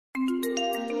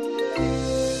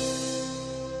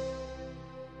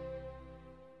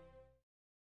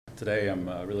Today I'm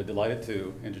really delighted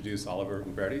to introduce Oliver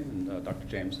Uberti and Dr.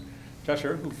 James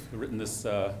Cheshire, who've written this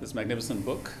magnificent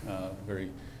book,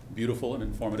 very beautiful and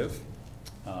informative.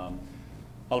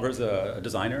 Oliver's a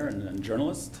designer and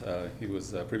journalist. He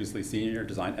was previously senior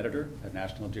design editor at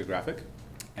National Geographic,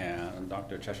 and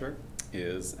Dr. Cheshire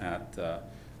is at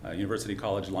University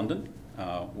College London,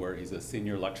 where he's a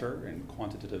senior lecturer in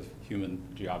quantitative human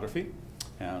geography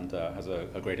and has a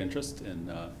great interest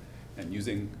in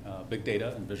using big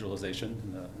data and visualization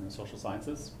in the social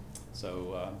sciences.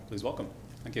 So please welcome.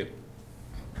 Thank you.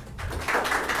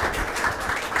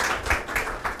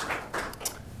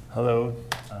 Hello,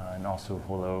 and also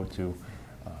hello to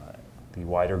the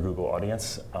wider Google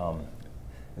audience.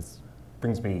 It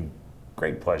brings me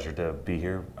great pleasure to be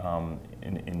here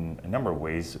in a number of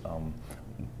ways,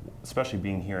 especially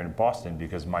being here in Boston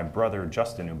because my brother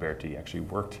Justin Uberti actually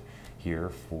worked here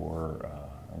for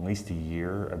at least a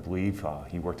year, I believe.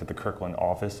 He worked at the Kirkland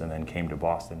office and then came to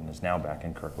Boston and is now back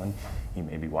in Kirkland. He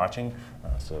may be watching,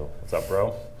 so what's up,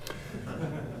 bro?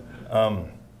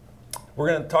 We're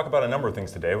going to talk about a number of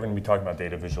things today. We're going to be talking about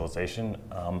data visualization.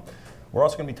 We're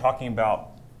also going to be talking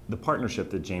about the partnership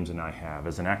that James and I have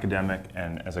as an academic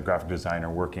and as a graphic designer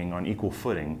working on equal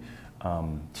footing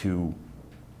to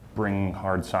bring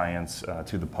hard science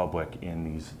to the public in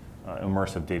these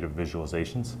immersive data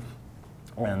visualizations.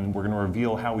 And we're going to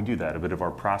reveal how we do that, a bit of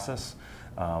our process,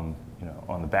 on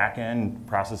the back end,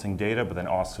 processing data, but then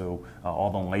also all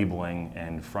the labeling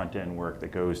and front end work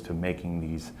that goes to making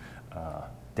these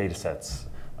data sets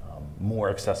more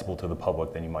accessible to the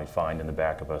public than you might find in the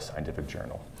back of a scientific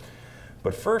journal.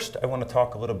 But first, I want to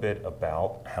talk a little bit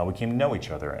about how we came to know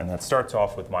each other, and that starts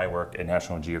off with my work at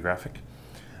National Geographic.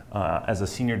 As a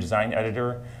senior design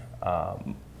editor,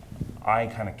 I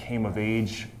kind of came of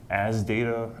age as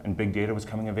data and big data was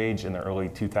coming of age in the early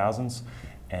 2000s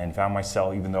and found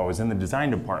myself, even though I was in the design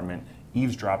department,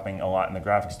 eavesdropping a lot in the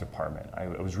graphics department. I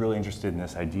was really interested in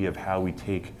this idea of how we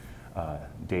take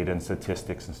data and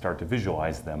statistics and start to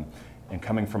visualize them. And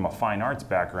coming from a fine arts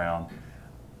background,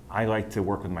 I like to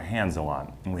work with my hands a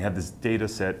lot. And we had this data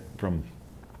set from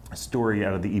a story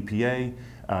out of the EPA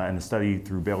and a study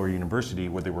through Baylor University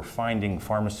where they were finding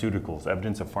pharmaceuticals,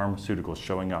 evidence of pharmaceuticals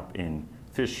showing up in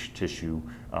fish tissue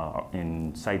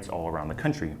in sites all around the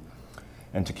country.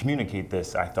 And to communicate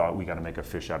this, I thought we got to make a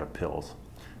fish out of pills.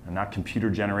 And not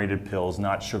computer-generated pills,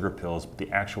 not sugar pills, but the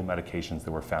actual medications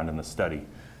that were found in the study.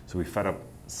 So we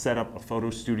set up a photo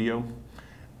studio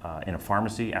in a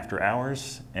pharmacy after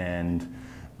hours, and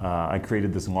I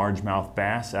created this largemouth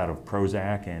bass out of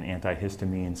Prozac and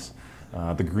antihistamines.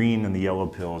 The green and the yellow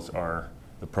pills are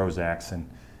the Prozacs, and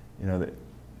it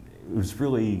was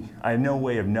really, I had no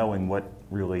way of knowing what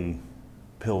really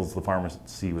pills the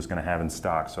pharmacy was going to have in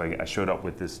stock. So I showed up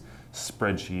with this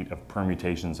spreadsheet of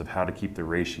permutations of how to keep the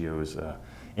ratios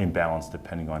in balance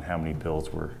depending on how many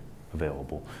pills were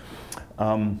available.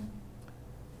 And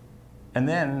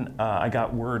then I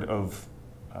got word of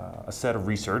a set of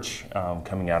research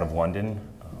coming out of London.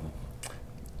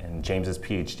 And James's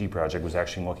PhD project was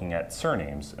actually looking at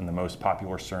surnames and the most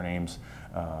popular surnames,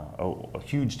 a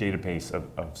huge database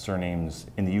of surnames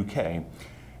in the UK.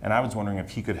 And I was wondering if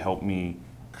he could help me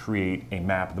create a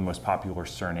map of the most popular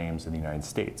surnames in the United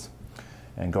States.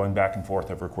 And going back and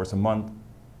forth over a course of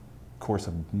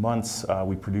months,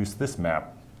 we produced this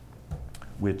map,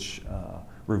 which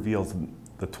reveals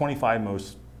the 25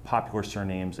 most popular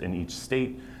surnames in each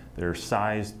state. They're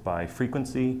sized by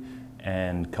frequency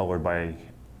and colored by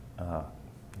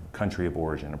country of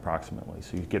origin, approximately.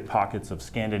 So you get pockets of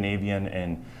Scandinavian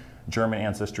and German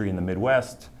ancestry in the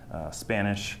Midwest,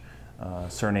 Spanish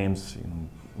surnames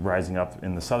rising up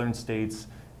in the southern states,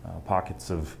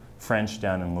 pockets of French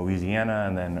down in Louisiana,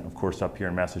 and then, of course, up here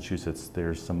in Massachusetts,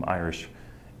 there's some Irish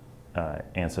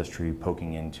ancestry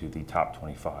poking into the top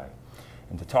 25.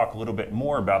 And to talk a little bit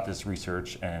more about this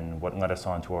research and what led us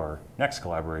on to our next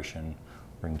collaboration,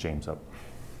 bring James up.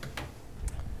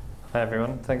 Hi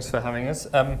everyone, thanks for having us.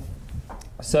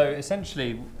 So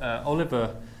essentially,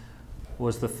 Oliver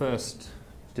was the first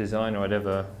designer I'd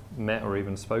ever met or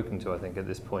even spoken to, I think, at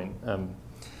this point.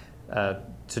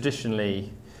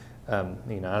 Traditionally,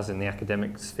 as in the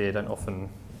academic sphere, don't often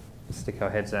stick our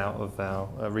heads out of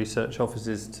our research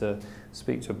offices to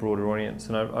speak to a broader audience.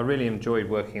 And I really enjoyed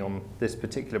working on this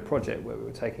particular project where we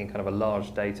were taking kind of a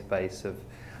large database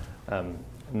of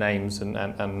names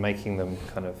and making them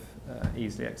kind of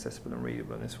easily accessible and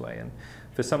readable in this way. And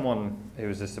for someone who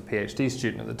was just a PhD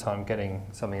student at the time, getting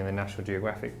something in the National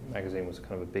Geographic magazine was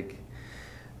kind of a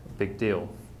big deal.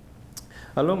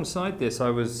 Alongside this, I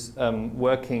was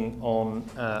working on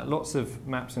lots of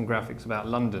maps and graphics about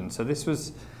London. So this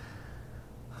was,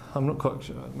 I'm not quite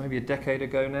sure, maybe a decade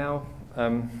ago now,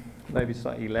 maybe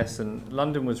slightly less. And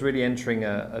London was really entering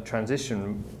a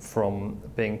transition from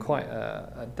being quite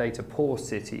a data poor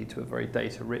city to a very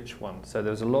data rich one. So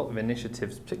there was a lot of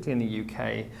initiatives, particularly in the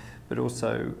UK, but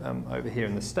also over here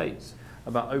in the States,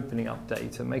 about opening up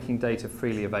data, making data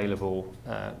freely available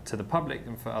to the public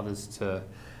and for others to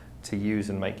use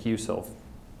and make use of.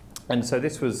 And so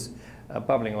this was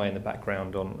bubbling away in the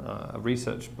background on a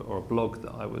research or a blog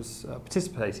that I was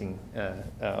participating,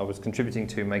 I was contributing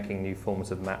to, making new forms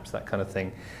of maps, that kind of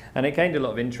thing. And it gained a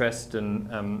lot of interest,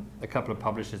 and a couple of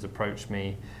publishers approached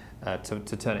me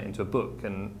to turn it into a book.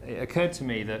 And it occurred to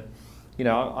me that, you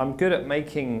know, I'm good at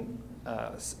making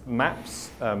maps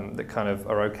that kind of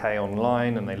are okay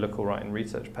online and they look all right in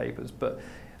research papers, but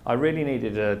I really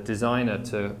needed a designer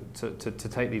to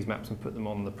take these maps and put them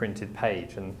on the printed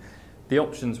page. And the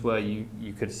options were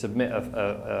you could submit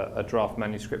a draft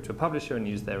manuscript to a publisher and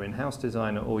use their in-house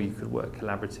designer, or you could work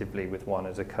collaboratively with one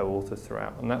as a co-author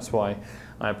throughout. And that's why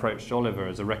I approached Oliver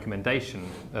as a recommendation,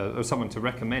 or someone to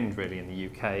recommend really in the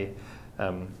UK.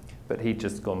 But he'd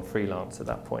just gone freelance at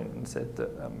that point and said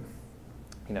that,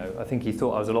 you know, I think he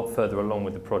thought I was a lot further along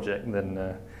with the project than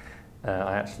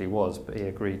I actually was, but he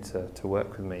agreed to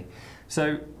work with me.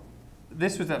 So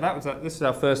this was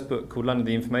our first book called London,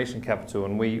 the Information Capital,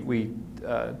 and we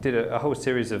did a whole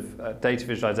series of data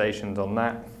visualizations on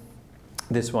that.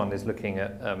 This one is looking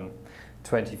at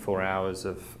 24 hours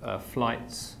of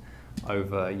flights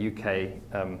over UK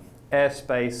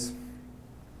airspace,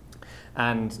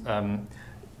 and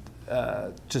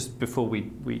just before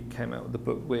we came out with the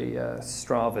book,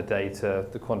 Strava data,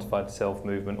 the quantified self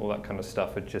movement, all that kind of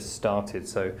stuff had just started.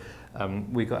 So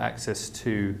we got access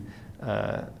to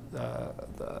a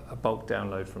bulk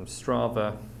download from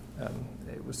Strava.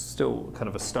 It was still kind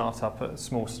of a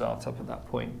small startup at that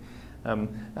point.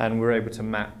 And we were able to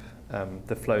map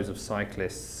the flows of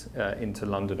cyclists into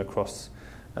London across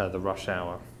the rush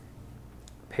hour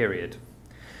period.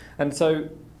 And so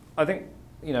I think,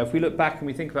 you know, if we look back and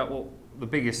we think about what the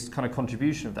biggest kind of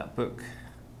contribution of that book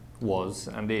was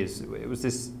and is, it was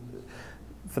this,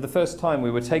 for the first time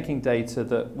we were taking data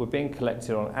that were being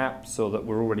collected on apps or that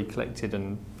were already collected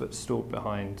but stored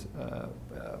behind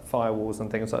firewalls and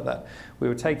things like that. We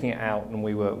were taking it out and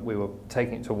we were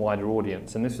taking it to a wider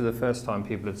audience, and this was the first time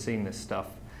people had seen this stuff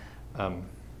about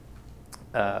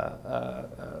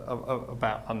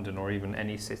London or even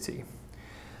any city.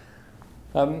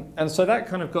 And so that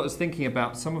kind of got us thinking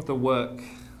about some of the work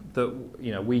that,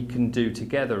 you know, we can do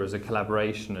together as a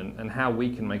collaboration, and how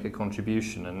we can make a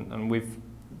contribution. And we've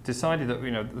decided that,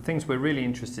 you know, the things we're really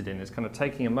interested in is kind of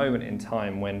taking a moment in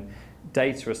time when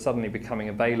data is suddenly becoming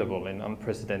available in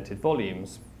unprecedented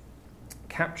volumes,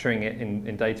 capturing it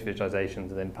in data visualizations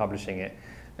and then publishing it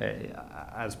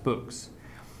as books.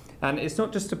 And it's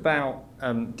not just about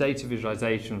data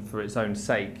visualization for its own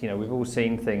sake. You know, we've all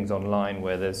seen things online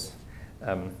where there's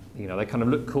you know, they kind of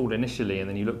look cool initially, and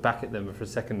then you look back at them for a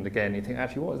second again, and you think,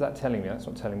 actually, what is that telling me? That's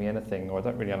not telling me anything, or I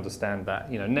don't really understand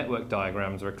that. You know, network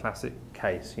diagrams are a classic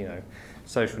case, you know,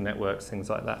 social networks, things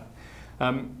like that.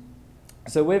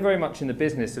 So we're very much in the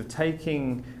business of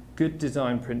taking good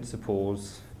design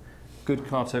principles, good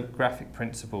cartographic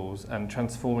principles, and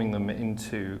transforming them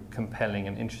into compelling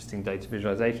and interesting data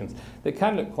visualizations that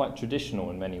can look quite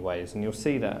traditional in many ways, and you'll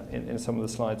see that in some of the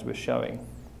slides we're showing.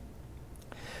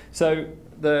 So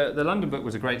the London book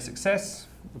was a great success.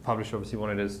 The publisher obviously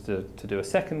wanted us to do a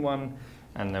second one,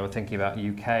 and they were thinking about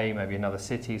UK, maybe another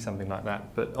city, something like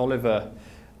that. But Oliver,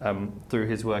 through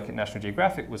his work at National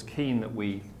Geographic, was keen that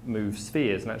we move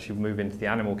spheres and actually move into the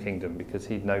animal kingdom, because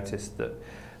he'd noticed that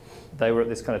they were at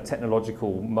this kind of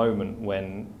technological moment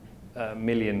when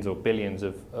millions or billions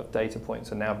of data points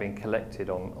are now being collected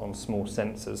on small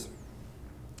sensors.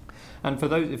 And for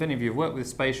those, if any of you have worked with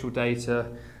spatial data,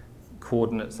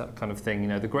 coordinates, that kind of thing, you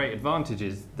know, the great advantage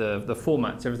is the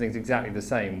formats, everything's exactly the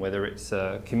same, whether it's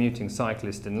a commuting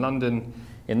cyclist in London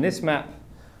in this map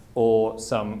or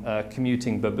some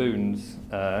commuting baboons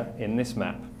in this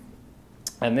map.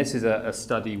 And this is a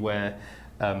study where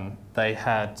they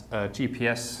had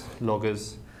GPS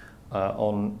loggers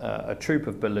on a troop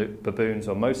of baboons,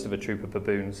 or most of a troop of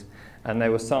baboons, and they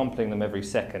were sampling them every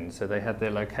second. So they had their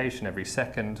location every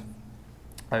second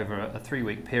over a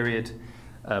 3-week period.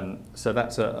 So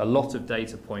that's a lot of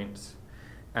data points,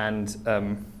 and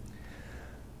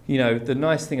you know, the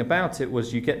nice thing about it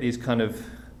was you get these kind of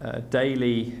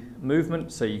daily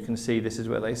movements. So you can see this is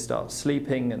where they start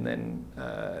sleeping, and then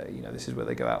you know, this is where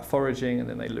they go out foraging, and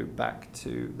then they loop back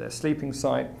to their sleeping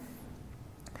site.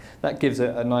 that gives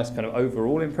a nice kind of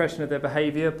overall impression of their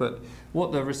behaviour, but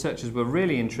what the researchers were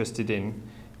really interested in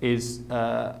is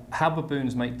how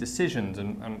baboons make decisions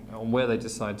and on where they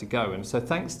decide to go. And so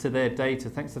thanks to their data,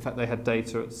 thanks to the fact they had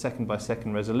data at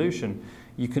second-by-second resolution,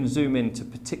 you can zoom into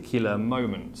particular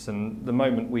moments. And the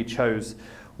moment we chose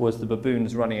was the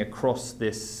baboons running across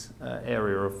this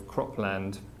area of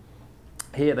cropland.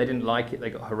 Here they didn't like it, they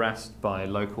got harassed by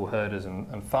local herders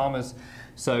and farmers.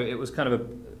 So it was kind of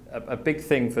a big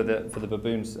thing for the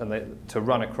baboons to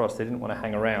run across. They didn't want to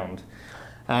hang around.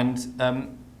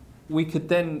 And we could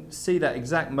then see that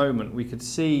exact moment. We could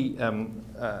see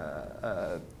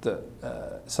that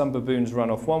some baboons run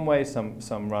off one way,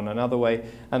 some run another way,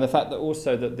 and the fact that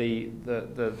also that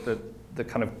the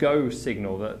kind of go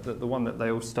signal, that the one that they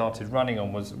all started running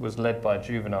on was led by a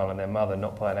juvenile and their mother,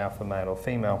 not by an alpha male or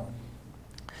female.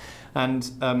 And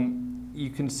you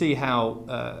can see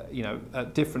how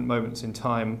at different moments in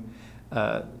time,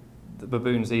 the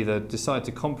baboons either decide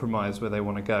to compromise where they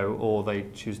want to go or they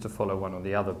choose to follow one or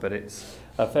the other. But it's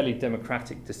a fairly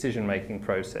democratic decision-making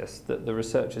process that the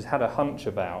researchers had a hunch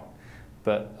about,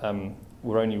 but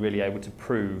were only really able to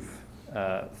prove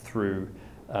through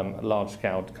a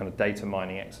large-scale kind of data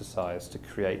mining exercise to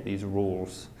create these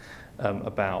rules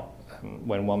about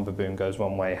when one baboon goes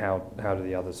one way, how do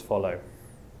the others follow.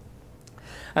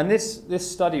 And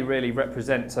this study really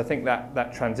represents, I think,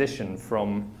 that transition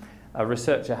from a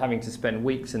researcher having to spend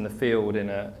weeks in the field in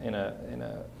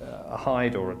a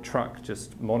hide or a truck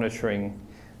just monitoring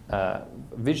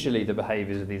visually the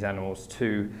behaviours of these animals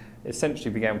to essentially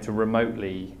being able to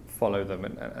remotely follow them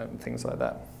and things like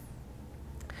that.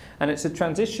 And it's a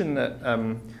transition that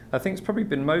I think has probably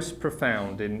been most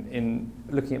profound in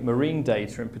looking at marine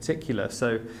data in particular.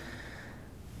 So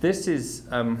this is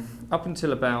up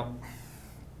until about,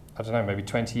 I don't know, maybe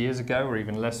 20 years ago or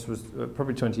even less, was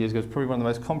probably 20 years ago, it was probably one of the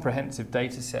most comprehensive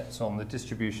data sets on the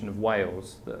distribution of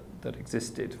whales that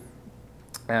existed.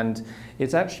 And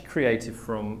it's actually created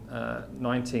from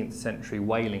 19th century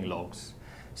whaling logs.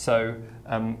 So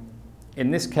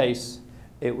in this case,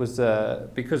 it was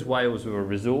because whales were a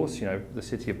resource, the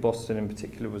city of Boston in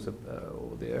particular was,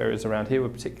 or the areas around here were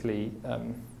particularly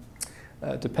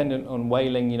dependent on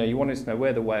whaling. You wanted to know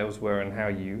where the whales were and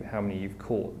how many you've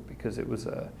caught, because it was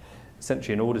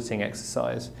essentially an auditing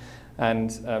exercise.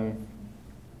 And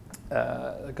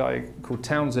a guy called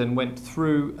Townsend went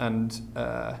through and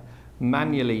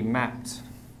manually mapped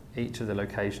each of the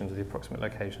locations, the approximate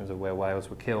locations of where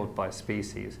whales were killed by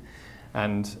species.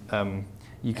 And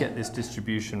you get this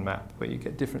distribution map where you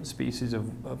get different species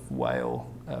of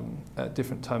whale at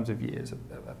different times of years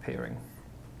appearing.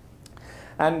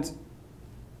 And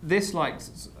this, like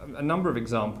a number of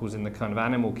examples in the kind of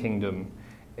animal kingdom,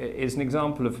 is an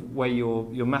example of where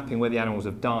you're mapping where the animals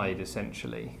have died,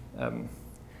 essentially.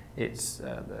 It's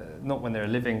not when they're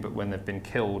living, but when they've been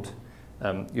killed.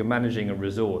 You're managing a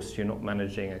resource, you're not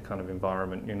managing a kind of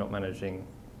environment, you're not managing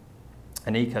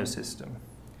an ecosystem.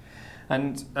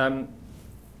 And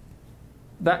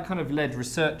that kind of led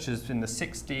researchers in the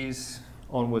 60s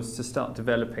onwards to start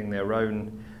developing their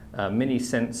own mini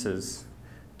sensors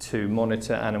to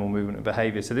monitor animal movement and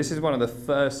behaviour. So this is one of the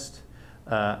first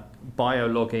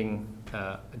biologging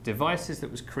devices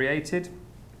that was created.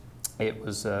 It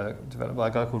was developed by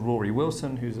a guy called Rory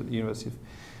Wilson, who's at the University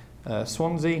of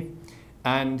Swansea.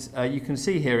 And you can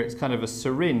see here it's kind of a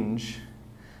syringe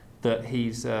that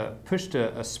he's pushed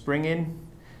a spring in.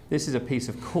 This is a piece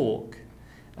of cork.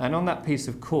 And on that piece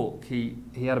of cork, he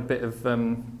had a bit of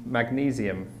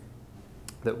magnesium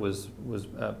that was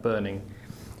burning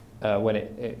when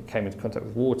it came into contact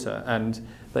with water, and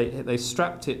they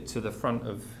strapped it to the front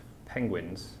of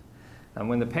penguins, and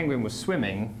when the penguin was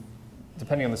swimming,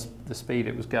 depending on the speed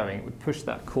it was going, it would push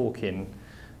that cork in,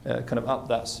 kind of up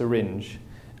that syringe,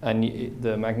 and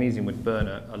the magnesium would burn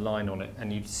a line on it,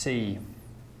 and you'd see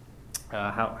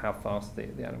how fast the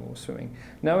animal was swimming.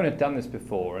 No one had done this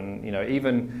before, and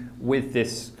even with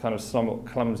this kind of somewhat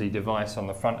clumsy device on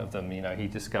the front of them, he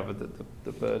discovered that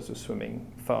the birds were swimming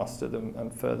faster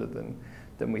and further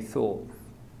than we thought.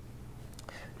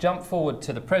 Jump forward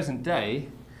to the present day.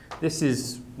 This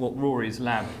is what Rory's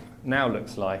lab now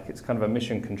looks like. It's kind of a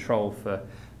mission control for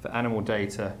animal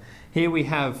data. Here we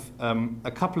have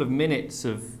a couple of minutes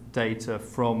of data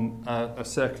from a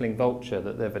circling vulture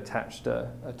that they've attached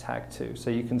a tag to. So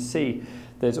you can see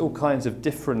there's all kinds of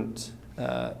different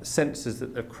sensors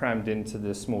that they've crammed into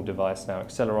this small device now: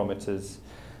 accelerometers,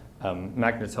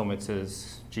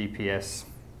 magnetometers, GPS.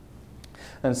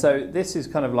 And so this is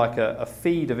kind of like a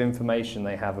feed of information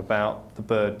they have about the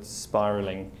bird's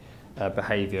spiraling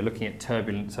behaviour, looking at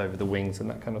turbulence over the wings and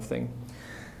that kind of thing.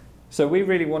 So we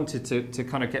really wanted to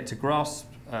kind of get to grasp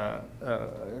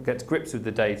get to grips with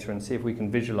the data and see if we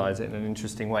can visualize it in an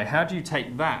interesting way. How do you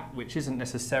take that, which isn't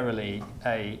necessarily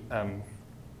a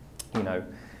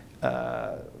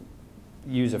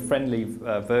user-friendly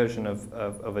version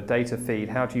of a data feed?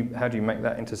 How do you make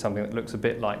that into something that looks a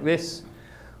bit like this,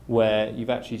 where you've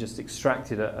actually just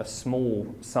extracted a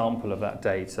small sample of that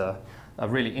data, a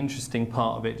really interesting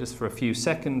part of it just for a few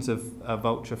seconds of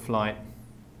vulture flight,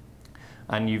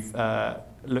 and you've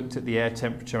looked at the air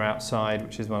temperature outside,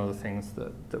 which is one of the things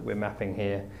that we're mapping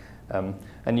here.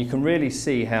 And you can really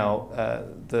see how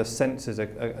the sensors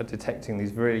are detecting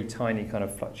these really tiny kind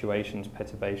of fluctuations,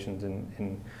 perturbations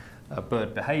in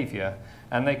bird behavior,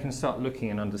 and they can start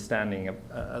looking and understanding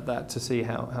that to see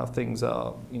how things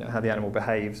are, how the animal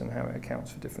behaves and how it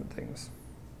accounts for different things.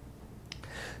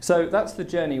 So that's the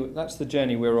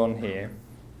journey we're on here.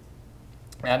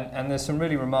 And there's some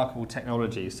really remarkable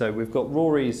technology. So we've got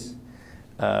Rory's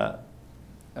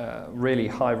really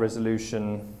high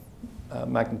resolution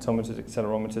magnetometers,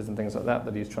 accelerometers and things like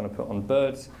that he's trying to put on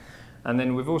birds. And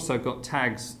then we've also got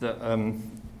tags that,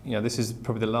 this is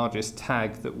probably the largest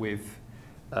tag that we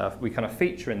kind of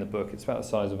feature in the book. It's about the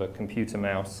size of a computer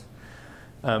mouse.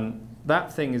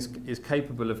 That thing is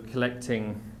capable of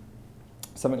collecting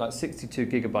something like 62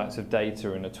 gigabytes of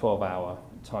data in a 12-hour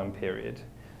time period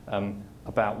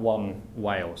about one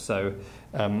whale. So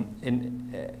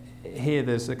here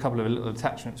there's a couple of little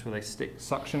attachments where they stick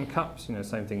suction cups,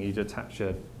 same thing you'd attach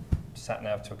a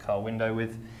sat-nav to a car window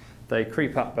with. They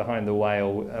creep up behind the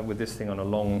whale with this thing on a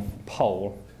long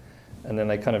pole, and then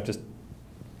they kind of just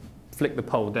flick the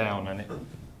pole down and it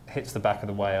hits the back of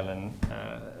the whale and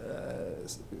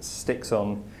sticks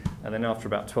on, and then after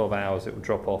about 12 hours it will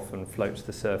drop off and float to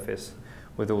the surface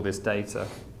with all this data.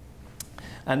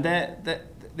 And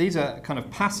these are kind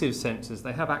of passive sensors.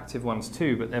 They have active ones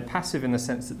too, but they're passive in the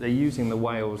sense that they're using the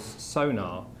whale's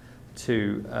sonar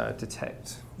to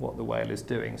detect what the whale is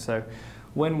doing. So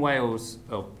when whales,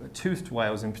 or toothed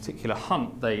whales in particular,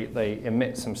 hunt, they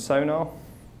emit some sonar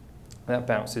that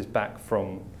bounces back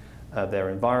from their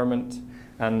environment,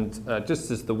 and just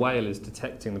as the whale is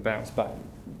detecting the bounce back,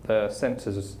 the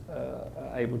sensors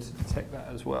are able to detect that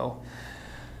as well.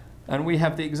 And we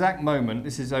have the exact moment,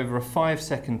 this is over a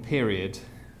 5-second period,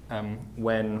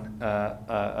 when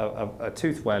a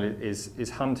toothed whale is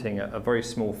hunting a very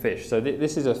small fish. So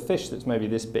this is a fish that's maybe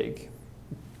this big.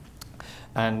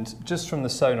 And just from the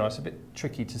sonar, it's a bit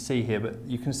tricky to see here, but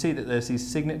you can see that there's these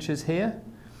signatures here.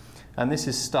 And this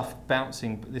is stuff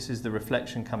bouncing, this is the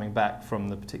reflection coming back from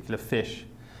the particular fish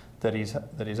that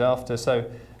he's after.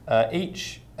 So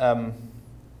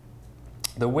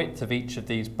the width of each of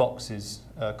these boxes,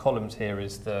 columns here,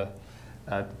 is the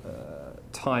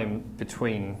time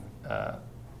between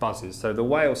buzzes. So the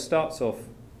whale starts off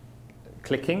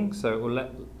clicking, so it will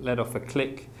let off a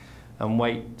click and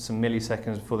wait some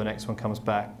milliseconds before the next one comes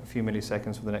back, a few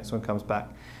milliseconds before the next one comes back.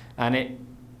 And it,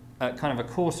 at kind of a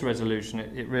coarse resolution,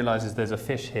 it realizes there's a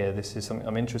fish here, this is something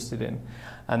I'm interested in.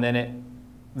 And then it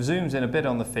zooms in a bit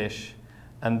on the fish,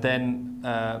 and then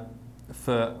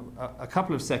for a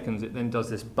couple of seconds it then does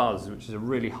this buzz, which is a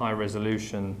really high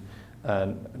resolution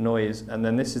noise, and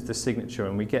then this is the signature,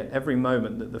 and we get every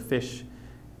moment that the fish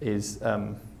is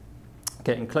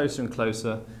getting closer and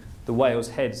closer. The whale's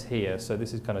head's here, so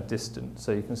this is kind of distant,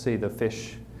 so you can see the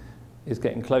fish is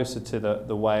getting closer to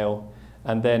the whale,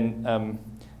 and then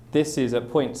this is at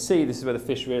point C, this is where the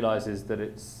fish realizes that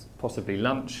it's possibly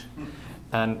lunch,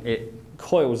 and it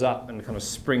coils up and kind of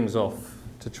springs off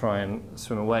to try and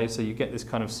swim away. So you get this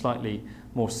kind of slightly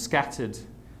more scattered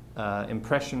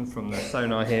impression from the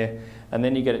sonar here, and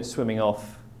then you get it swimming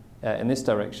off in this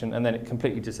direction, and then it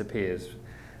completely disappears.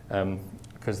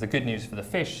 Because the good news for the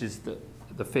fish is that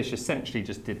the fish essentially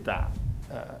just did that.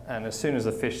 And as soon as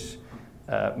the fish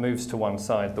moves to one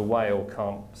side, the whale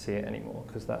can't see it anymore,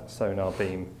 because that sonar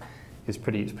beam is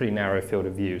pretty narrow field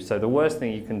of view. So the worst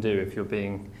thing you can do if you're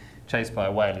being chased by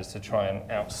a whale is to try and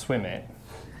outswim it.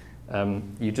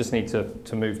 You just need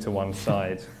to move to one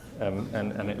side,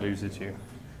 and it loses you.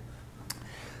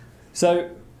 So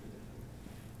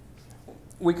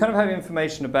we kind of have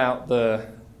information about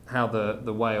how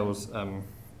the whales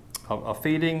are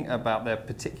feeding, about their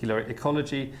particular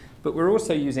ecology, but we're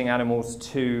also using animals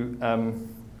to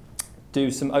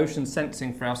do some ocean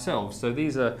sensing for ourselves. So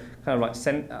these are kind of like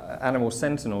animal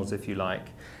sentinels, if you like.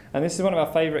 And this is one of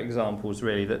our favourite examples,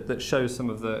 really, that shows some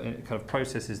of the kind of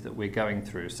processes that we're going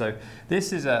through. So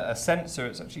this is a sensor.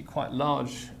 It's actually quite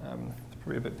large. It's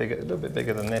probably a bit bigger, a little bit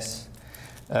bigger than this.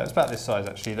 It's about this size,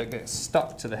 actually, that gets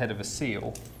stuck to the head of a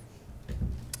seal.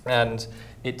 And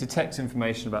it detects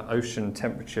information about ocean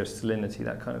temperature, salinity,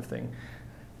 that kind of thing.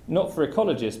 not for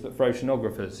ecologists, but for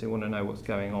oceanographers who want to know what's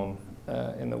going on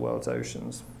in the world's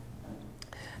oceans.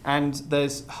 And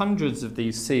there's hundreds of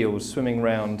these seals swimming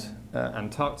around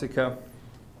Antarctica.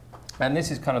 And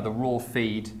this is kind of the raw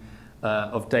feed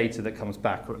of data that comes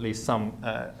back, or at least some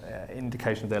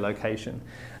indication of their location.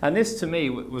 And this, to me,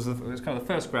 was kind of the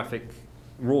first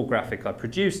raw graphic I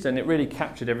produced, and it really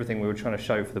captured everything we were trying to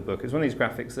show for the book. It's one of these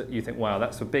graphics that you think, wow,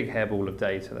 that's a big hairball of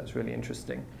data. That's really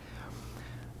interesting.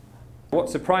 What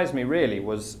surprised me really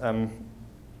was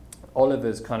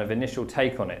Oliver's kind of initial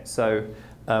take on it. So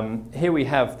here we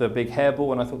have the big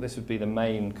hairball, and I thought this would be the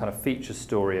main kind of feature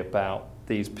story about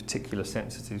these particular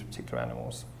sensors, these particular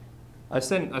animals. I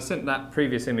sent that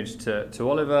previous image to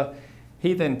Oliver.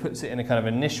 He then puts it in a kind of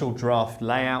initial draft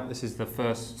layout. This is the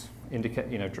first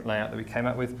layout that we came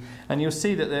up with. And you'll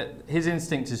see that his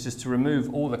instinct is just to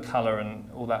remove all the color and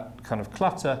all that kind of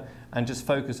clutter and just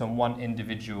focus on one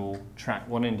individual track,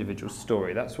 one individual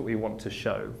story. That's what we want to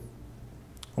show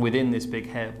within this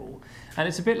big hairball. And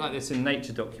it's a bit like this in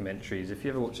nature documentaries. If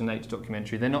you ever watch a nature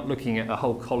documentary, they're not looking at a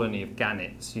whole colony of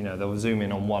gannets. You know, they'll zoom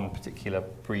in on one particular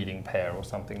breeding pair or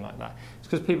something like that. It's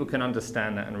because people can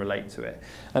understand that and relate to it.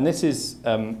 And this is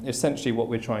essentially what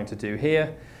we're trying to do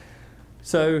here.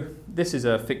 So this is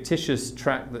a fictitious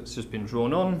track that's just been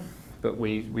drawn on, but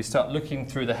we start looking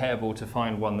through the hairball to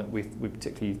find one that we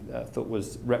particularly thought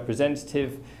was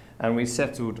representative, and we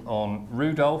settled on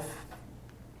Rudolph,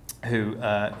 who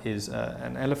is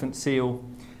an elephant seal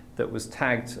that was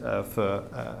tagged for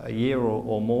a year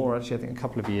or more, actually I think a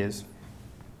couple of years.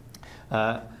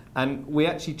 And we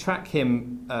actually track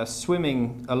him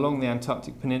swimming along the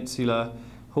Antarctic Peninsula,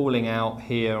 hauling out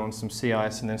here on some sea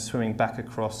ice and then swimming back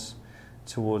across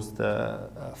towards the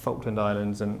Falkland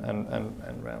Islands and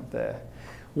around there.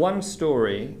 One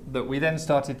story that we then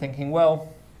started thinking,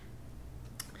 well,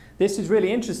 this is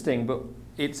really interesting, but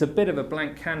it's a bit of a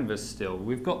blank canvas still.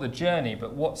 We've got the journey,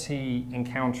 but what's he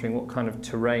encountering? What kind of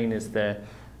terrain is there?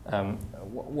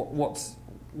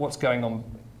 What's going on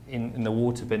in the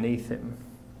water beneath him?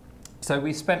 So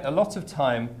we spent a lot of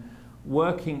time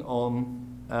working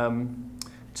on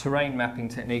terrain mapping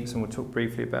techniques, and we'll talk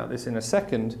briefly about this in a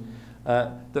second,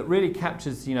 that really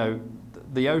captures, you know,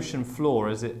 the ocean floor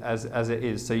as it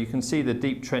is. So you can see the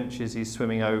deep trenches he's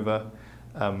swimming over,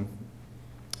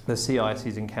 the sea ice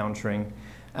he's encountering,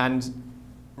 and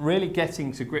really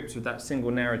getting to grips with that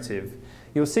single narrative.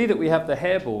 You'll see that we have the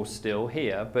hairball still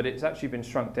here, but it's actually been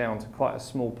shrunk down to quite a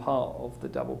small part of the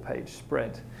double-page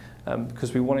spread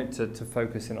because we wanted to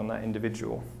focus in on that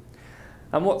individual.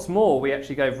 And what's more, we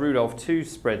actually gave Rudolph 2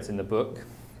 spreads in the book,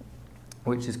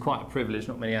 which is quite a privilege.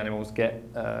 Not many animals get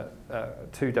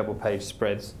 2 double-page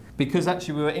spreads, because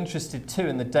actually we were interested too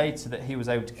in the data that he was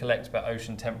able to collect about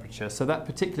ocean temperature. So that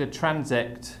particular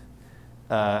transect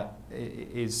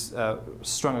is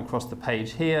strung across the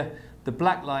page here. The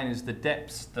black line is the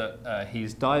depths that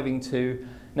he's diving to.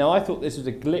 Now I thought this was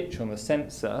a glitch on the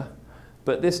sensor,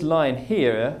 but this line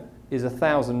here is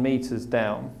 1,000 meters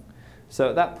down. So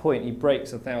at that point he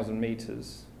breaks 1,000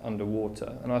 meters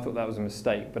underwater, and I thought that was a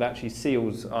mistake, but actually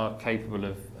seals are capable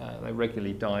of, they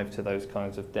regularly dive to those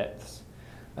kinds of depths.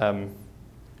 And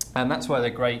that's why they're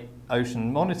great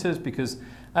ocean monitors, because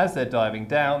as they're diving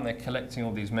down, they're collecting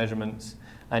all these measurements,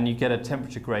 and you get a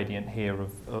temperature gradient here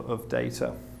of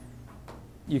data.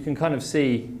 You can kind of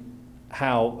see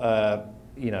how,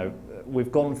 you know,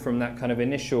 we've gone from that kind of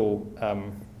initial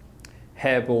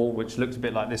hairball, which looks a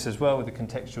bit like this as well with the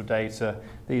contextual data.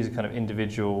 These are kind of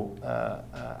individual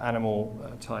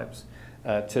animal types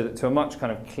to a much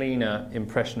kind of cleaner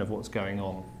impression of what's going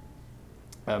on.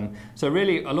 So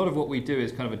really, a lot of what we do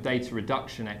is kind of a data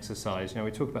reduction exercise. You know,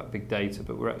 we talk about big data,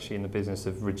 but we're actually in the business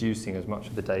of reducing as much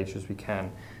of the data as we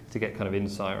can to get kind of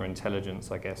insight or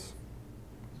intelligence, I guess.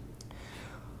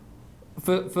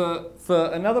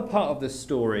 For another part of this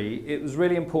story, it was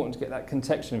really important to get that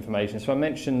contextual information. So I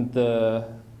mentioned the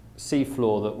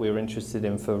seafloor that we were interested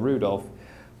in for Rudolph,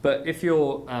 but if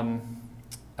you're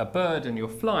a bird and you're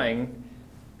flying,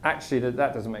 actually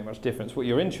that doesn't make much difference. What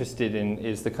you're interested in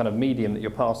is the kind of medium that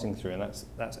you're passing through, and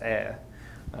that's air.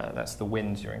 That's the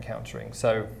winds you're encountering.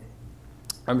 So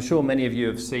I'm sure many of you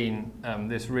have seen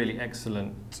this really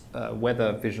excellent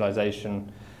weather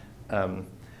visualization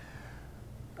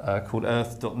called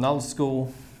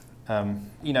Earth.nullschool.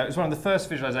 You know, it's one of the first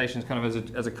visualizations kind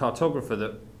of as a cartographer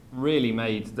that really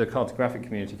made the cartographic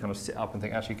community kind of sit up and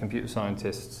think, actually computer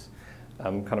scientists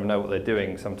kind of know what they're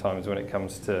doing sometimes when it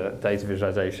comes to data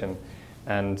visualization,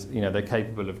 and you know, they're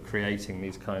capable of creating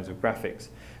these kinds of graphics.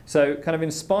 So kind of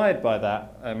inspired by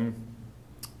that,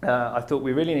 I thought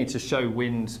we really need to show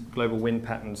global wind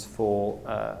patterns for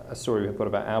a story we've got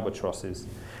about albatrosses.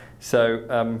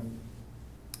 So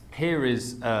here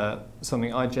is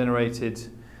something I generated.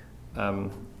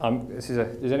 Does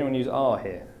anyone use R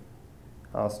here?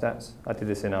 R stats? I did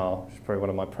this in R, which is probably one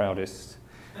of my proudest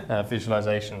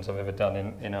visualizations I've ever done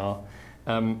in R,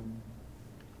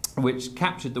 which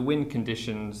captured the wind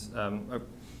conditions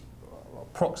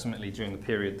approximately during the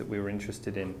period that we were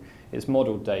interested in. It's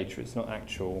modeled data, it's not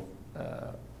actual.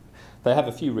 They have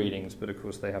a few readings, but of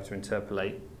course they have to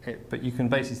interpolate it. But you can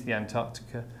basically see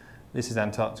Antarctica. This is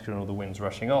Antarctica and all the winds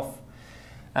rushing off.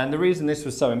 And the reason this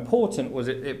was so important was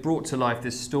it brought to life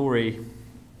this story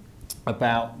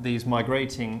about these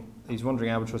wandering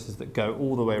albatrosses that go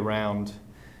all the way around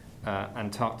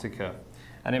Antarctica.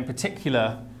 And in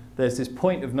particular, there's this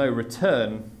point of no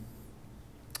return,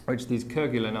 which these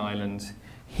Kerguelen Islands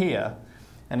here.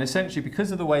 And essentially,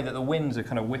 because of the way that the winds are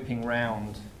kind of whipping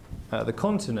round the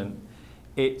continent,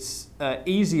 it's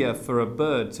easier for a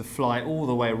bird to fly all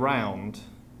the way around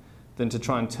than to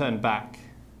try and turn back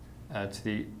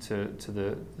to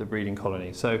the breeding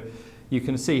colony. So you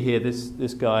can see here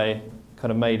this guy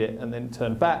kind of made it and then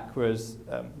turned back, whereas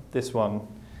this one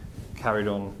carried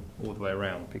on all the way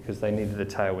around because they needed the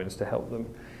tailwinds to help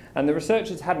them. And the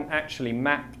researchers hadn't actually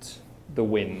mapped the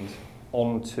wind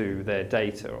onto their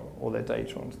data or their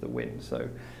data onto the wind. So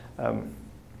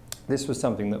this was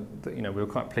something that we were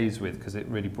quite pleased with because it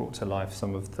really brought to life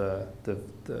some of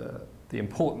the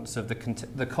importance of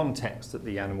the context that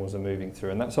the animals are moving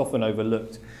through, and that's often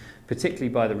overlooked, particularly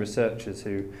by the researchers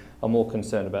who are more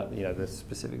concerned about the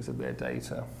specifics of their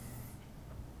data.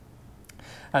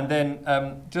 And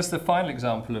then just the final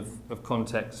example of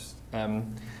context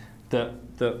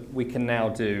that we can now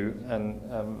do,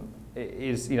 and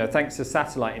is thanks to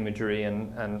satellite imagery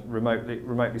and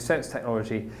remotely sensed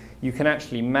technology, you can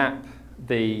actually map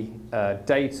the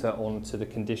data onto the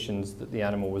conditions that the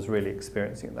animal was really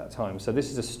experiencing at that time. So this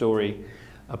is a story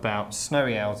about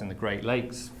snowy owls in the Great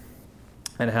Lakes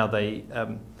and how they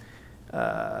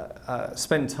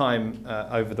spend time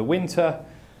over the winter,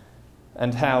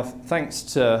 and how, thanks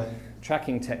to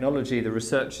tracking technology, the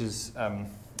researchers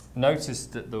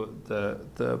noticed that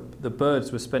the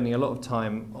birds were spending a lot of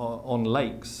time on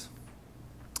lakes,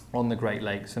 on the Great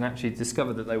Lakes, and actually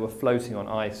discovered that they were floating on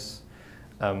ice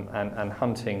and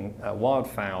hunting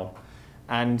wildfowl.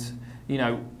 And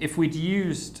if we'd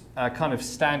used a kind of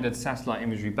standard satellite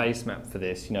imagery base map for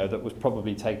this, that was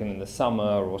probably taken in the summer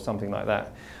or something like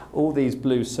that, all these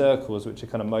blue circles, which are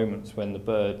kind of moments when the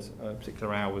bird, a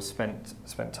particular owl, was spent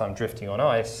time drifting on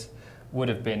ice, would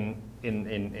have been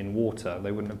in water.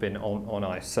 They wouldn't have been on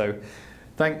ice. So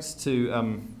thanks to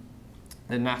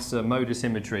the NASA MODIS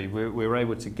imagery, we were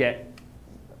able to get,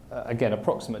 again,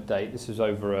 approximate date. This was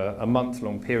over a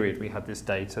month-long period we had this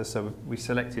data. So we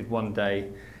selected one day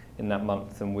in that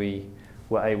month, and we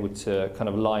were able to kind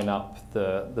of line up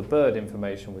the bird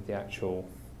information with the actual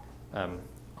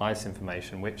ice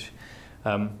information, which,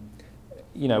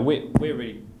 we're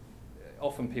really,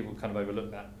 often people kind of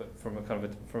overlook that, but from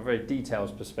a very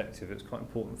detailed perspective, it's quite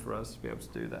important for us to be able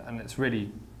to do that. And it's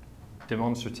really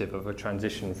demonstrative of a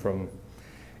transition from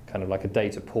kind of like a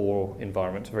data poor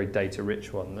environment to a very data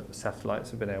rich one that the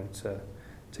satellites have been able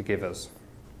to give us.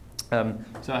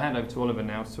 So I hand over to Oliver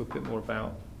now to talk a bit more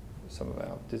about some of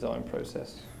our design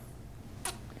process.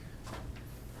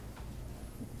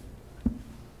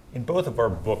 In both of our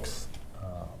books,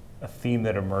 a theme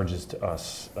that emerges to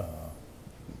us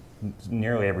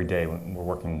nearly every day when we're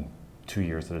working 2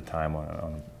 years at a time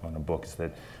on a book is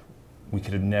that we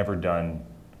could have never done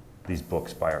these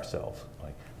books by ourselves.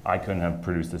 Like, I couldn't have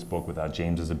produced this book without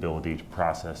James's ability to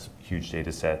process huge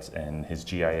data sets and his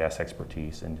GIS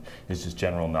expertise and his just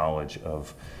general knowledge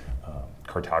of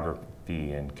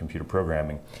cartography and computer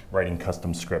programming, writing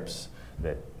custom scripts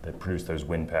that produce those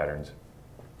wind patterns.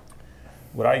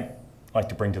 What I like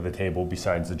to bring to the table,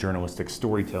 besides the journalistic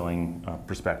storytelling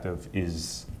perspective,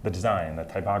 is the design, the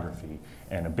typography.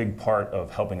 And a big part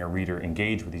of helping a reader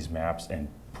engage with these maps and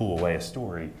pull away a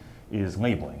story is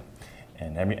labeling.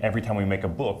 And every time we make a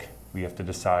book, we have to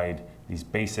decide these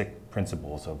basic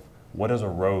principles of what does a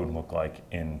road look like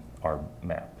in our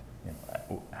map?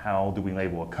 How do we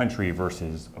label a country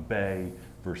versus a bay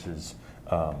versus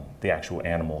the actual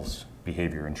animal's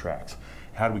behavior and tracks?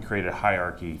 How do we create a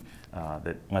hierarchy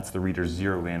that lets the reader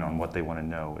zero in on what they want to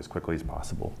know as quickly as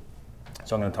possible?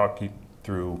 So I'm going to talk you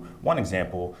through one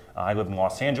example. I live in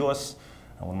Los Angeles.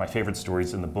 One of my favorite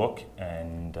stories in the book,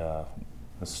 and the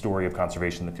story of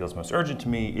conservation that feels most urgent to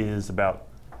me, is about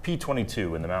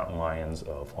P22 and the mountain lions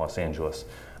of Los Angeles.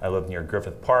 I live near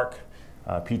Griffith Park.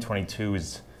 P22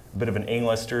 is a bit of an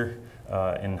A-lister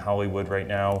in Hollywood right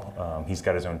now. He's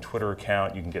got his own Twitter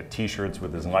account. You can get t-shirts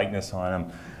with his likeness on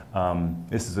them.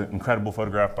 This is an incredible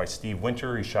photograph by Steve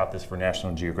Winter. He shot this for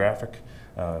National Geographic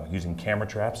using camera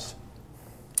traps.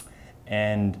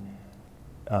 And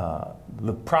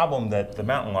the problem that the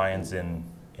mountain lions in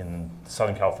the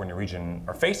Southern California region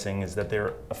are facing is that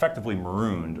they're effectively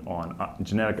marooned on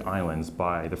genetic islands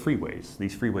by the freeways.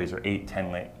 These freeways are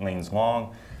 8-10 lanes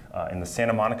long. In the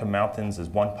Santa Monica Mountains is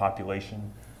one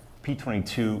population.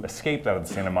 P-22 escaped out of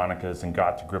the Santa Monicas and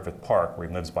got to Griffith Park, where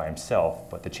he lives by himself,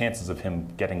 but the chances of him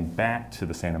getting back to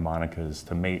the Santa Monicas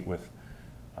to mate with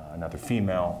another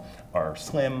female are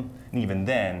slim, and even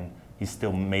then, he's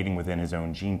still mating within his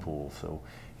own gene pool, so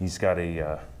he's got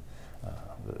the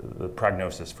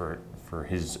prognosis for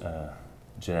his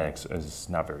genetics is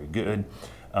not very good.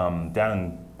 Down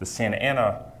in the Santa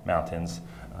Ana Mountains,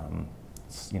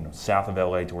 south of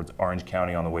LA towards Orange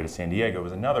County on the way to San Diego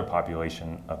is another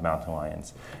population of mountain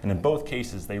lions. And in both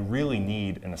cases, they really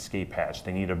need an escape hatch.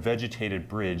 They need a vegetated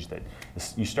bridge that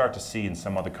you start to see in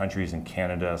some other countries, in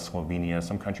Canada, Slovenia.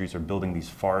 Some countries are building these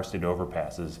forested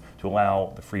overpasses to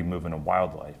allow the free movement of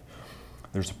wildlife.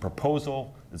 There's a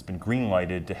proposal that's been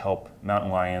green-lighted to help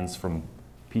mountain lions from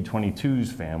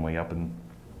P-22's family up in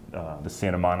the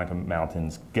Santa Monica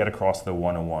Mountains get across the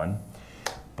 101.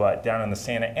 But down in the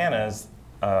Santa Anas,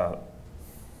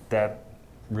 that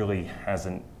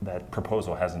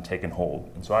proposal hasn't taken hold.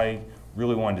 And so I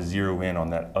really wanted to zero in on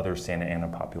that other Santa Ana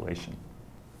population.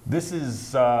 This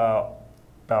is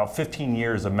about 15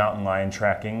 years of mountain lion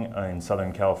tracking in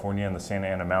Southern California in the Santa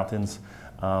Ana Mountains.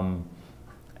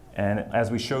 And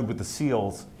as we showed with the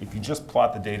seals, if you just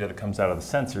plot the data that comes out of the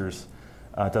sensors,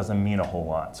 it doesn't mean a whole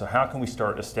lot. So how can we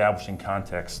start establishing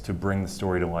context to bring the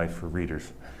story to life for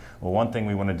readers? Well, one thing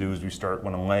we want to do is we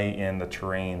want to lay in the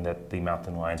terrain that the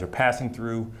mountain lions are passing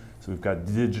through. So we've got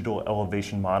digital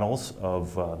elevation models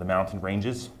of the mountain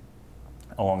ranges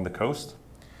along the coast.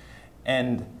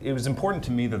 And it was important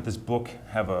to me that this book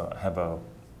have a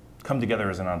come together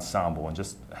as an ensemble and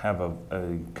just have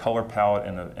a color palette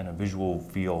and a visual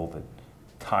feel that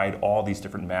tied all these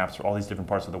different maps for all these different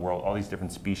parts of the world, all these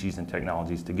different species and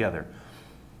technologies together.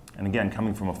 And again,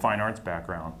 coming from a fine arts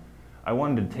background, I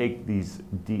wanted to take these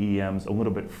DEMs a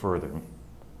little bit further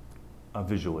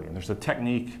visually. And there's a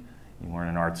technique you learn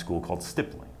in art school called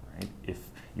stippling. Right? If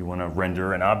you want to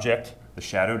render an object, the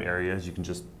shadowed areas, you can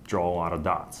just draw a lot of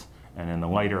dots. And in the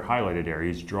lighter highlighted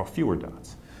areas, you draw fewer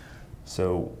dots.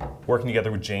 So working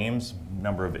together with James, a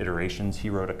number of iterations, he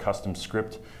wrote a custom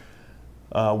script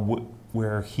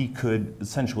where he could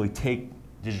essentially take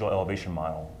digital elevation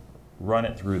model, run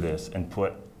it through this, and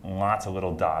put lots of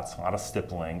little dots, a lot of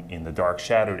stippling in the dark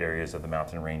shadowed areas of the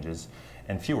mountain ranges,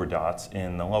 and fewer dots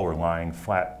in the lower lying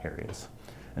flat areas.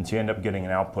 And so you end up getting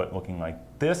an output looking like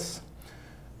this,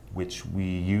 which we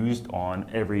used on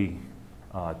every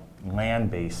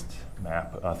land-based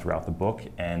map throughout the book,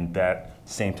 and that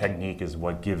same technique is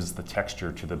what gives the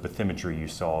texture to the bathymetry you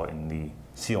saw in the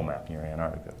seal map near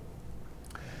Antarctica.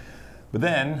 But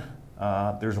then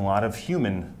there's a lot of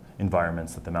human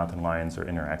environments that the mountain lions are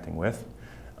interacting with.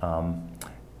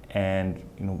 And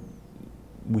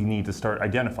we need to start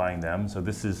identifying them. So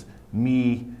this is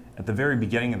me at the very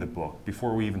beginning of the book,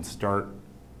 before we even start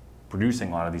producing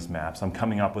a lot of these maps. I'm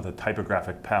coming up with a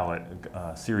typographic palette,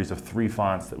 a series of 3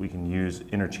 fonts that we can use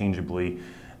interchangeably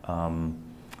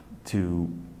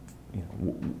to,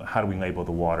 how do we label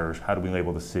the waters, how do we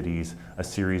label the cities, a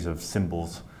series of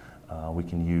symbols we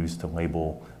can use to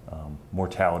label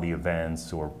mortality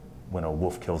events or when a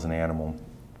wolf kills an animal.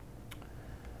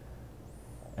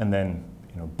 And then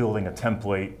building a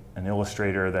template, an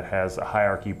illustrator that has a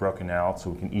hierarchy broken out so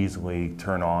we can easily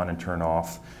turn on and turn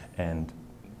off and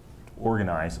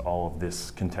organize all of this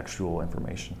contextual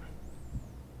information.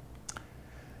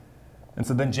 And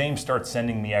so then James starts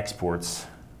sending me exports.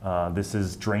 This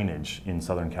is drainage in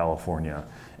Southern California.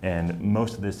 And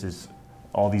most of this is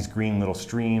all these green little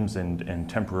streams and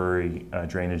temporary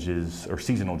drainages or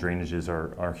seasonal drainages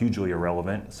are hugely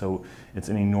irrelevant. So it's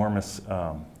an enormous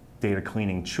data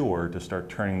cleaning chore to start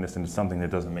turning this into something that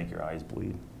doesn't make your eyes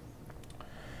bleed.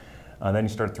 Then you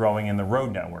start throwing in the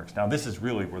road networks. Now this is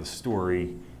really where the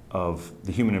story of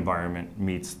the human environment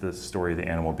meets the story of the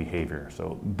animal behavior.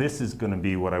 So this is going to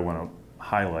be what I want to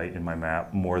highlight in my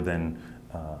map more than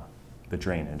the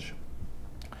drainage.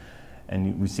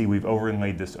 And we see we've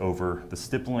overlaid this over the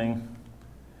stippling.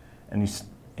 And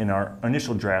in our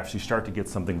initial drafts, you start to get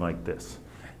something like this.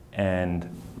 And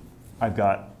I've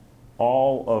got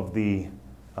all of the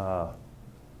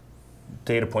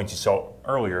data points you saw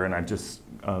earlier, and I've just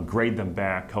grayed them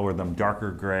back, colored them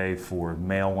darker gray for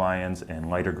male lions and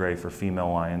lighter gray for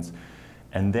female lions.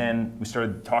 And then we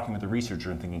started talking with the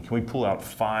researcher and thinking, can we pull out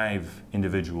 5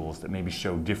 individuals that maybe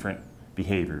show different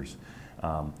behaviors.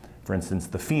 For instance,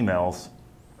 the females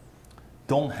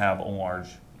don't have a large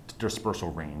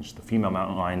dispersal range. The female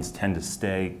mountain lions tend to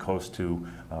stay close to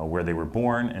where they were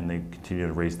born, and they continue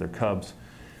to raise their cubs.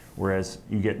 Whereas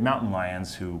you get mountain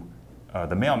lions who,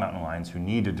 the male mountain lions who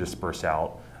need to disperse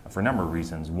out for a number of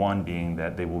reasons. One being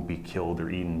that they will be killed or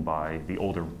eaten by the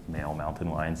older male mountain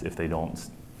lions if they don't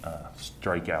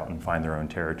strike out and find their own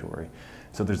territory.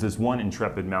 So there's this one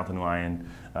intrepid mountain lion,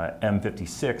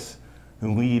 M56,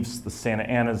 who leaves the Santa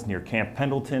Anas near Camp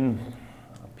Pendleton,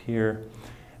 up here,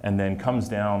 and then comes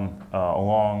down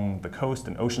along the coast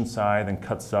and Oceanside, then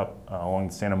cuts up along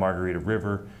the Santa Margarita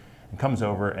River, and comes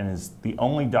over and is the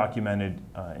only documented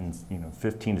in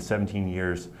 15 to 17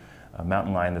 years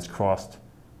mountain lion that's crossed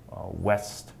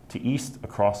west to east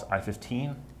across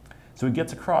I-15. So he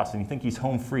gets across, and you think he's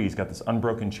home free. He's got this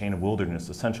unbroken chain of wilderness,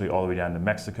 essentially all the way down to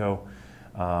Mexico.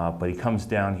 But he comes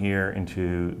down here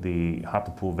into the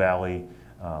Hautapu Valley,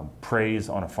 preys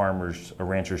on a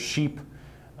rancher's sheep.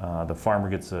 The farmer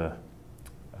gets a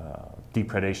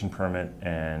depredation permit,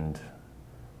 and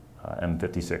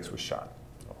M56 was shot.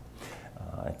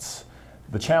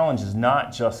 The challenge is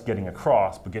not just getting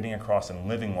across, but getting across and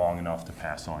living long enough to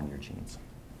pass on your genes.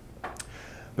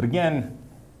 But again,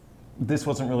 this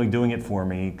wasn't really doing it for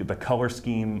me. The color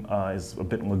scheme is a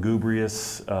bit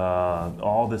lugubrious.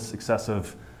 All this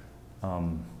excessive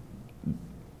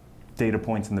data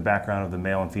points in the background of the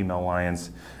male and female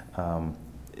lions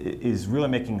is really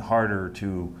making it harder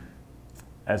to,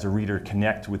 as a reader,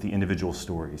 connect with the individual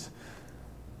stories.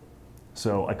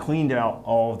 So I cleaned out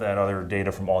all of that other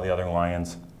data from all the other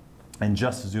lions and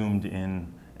just zoomed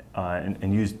in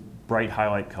and used bright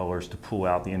highlight colors to pull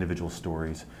out the individual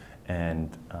stories,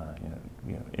 and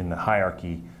in the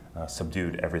hierarchy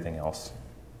subdued everything else.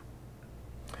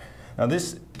 Now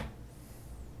this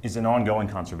is an ongoing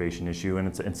conservation issue, and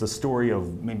it's a story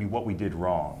of maybe what we did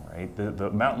wrong, right? The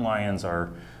mountain lions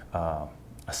are a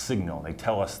signal. They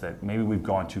tell us that maybe we've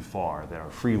gone too far, that our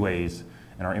freeways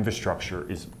and our infrastructure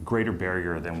is a greater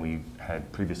barrier than we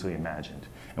had previously imagined.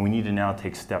 And we need to now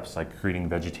take steps like creating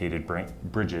vegetated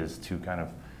bridges to kind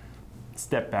of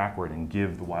step backward and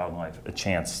give the wildlife a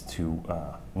chance to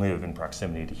live in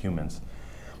proximity to humans.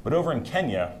 But over in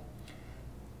Kenya,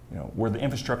 where the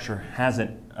infrastructure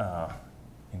hasn't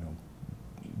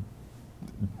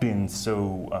been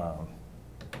so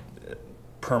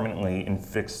permanently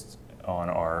fixed on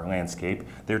our landscape,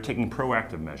 they're taking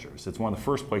proactive measures. It's one of the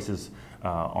first places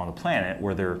on the planet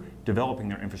where they're developing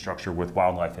their infrastructure with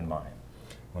wildlife in mind.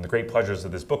 One of the great pleasures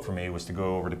of this book for me was to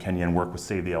go over to Kenya and work with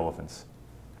Save the Elephants.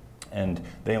 And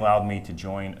they allowed me to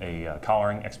join a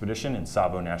collaring expedition in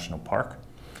Tsavo National Park,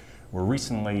 where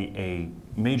recently a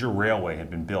major railway had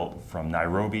been built from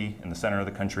Nairobi in the center of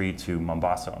the country to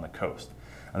Mombasa on the coast.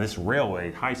 Now this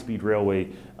railway, high-speed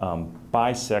railway,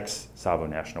 bisects Tsavo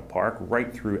National Park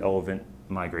right through elephant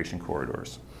migration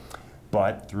corridors.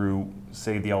 But through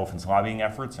Save the Elephants lobbying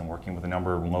efforts and working with a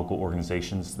number of local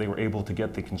organizations, they were able to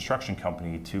get the construction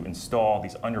company to install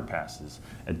these underpasses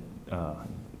at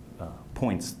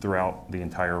points throughout the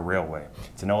entire railway.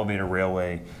 It's an elevated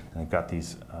railway, and they've got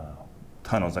these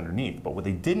tunnels underneath. But what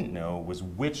they didn't know was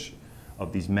which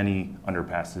of these many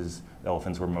underpasses the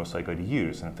elephants were most likely to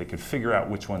use. And if they could figure out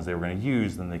which ones they were going to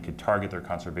use, then they could target their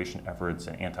conservation efforts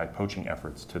and anti-poaching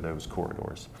efforts to those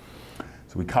corridors.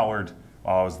 So we collared,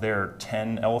 while I was there,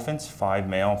 10 elephants, 5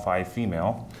 male, 5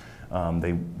 female.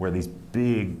 They wear these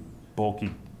big,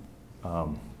 bulky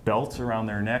belts around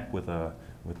their neck with a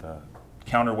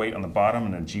counterweight on the bottom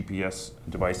and a GPS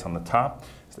device on the top.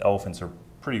 So the elephants are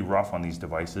pretty rough on these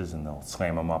devices, and they'll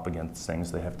slam them up against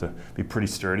things. They have to be pretty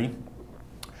sturdy.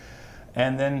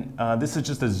 And then this is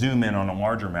just a zoom in on a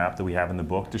larger map that we have in the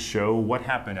book to show what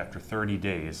happened after 30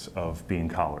 days of being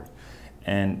collared.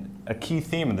 And a key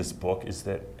theme of this book is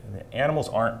that the animals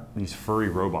aren't these furry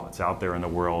robots out there in the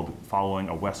world following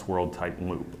a Westworld type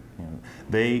loop.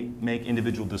 They make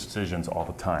individual decisions all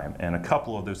the time, and a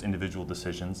couple of those individual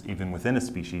decisions, even within a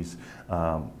species,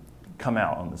 come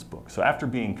out on this book. So after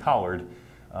being collared,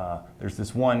 there's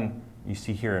this one you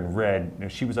see here in red.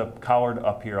 She was collared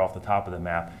up here off the top of the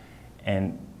map,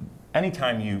 and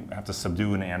anytime you have to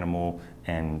subdue an animal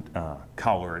and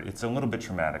collar it, it's a little bit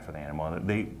traumatic for the animal.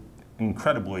 They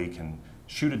incredibly can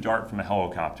shoot a dart from a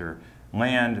helicopter,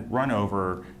 land, run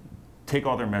over, take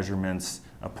all their measurements,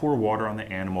 pour water on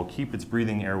the animal, keep its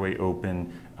breathing airway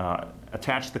open,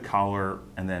 attach the collar,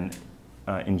 and then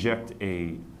inject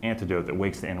an antidote that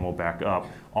wakes the animal back up,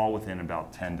 all within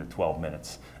about 10 to 12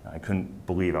 minutes. I couldn't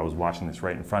believe I was watching this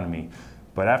right in front of me.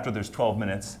 But after there's 12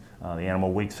 minutes, the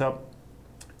animal wakes up,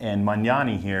 and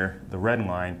Manyani here, the red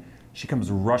line, she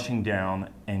comes rushing down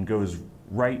and goes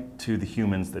right to the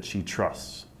humans that she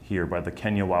trusts here by the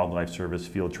Kenya Wildlife Service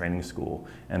Field Training School,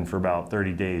 and for about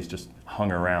 30 days just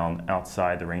hung around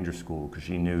outside the ranger school because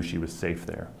she knew she was safe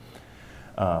there.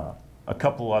 A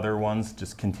couple other ones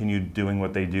just continued doing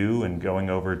what they do and going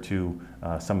over to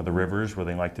some of the rivers where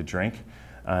they like to drink.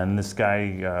 And this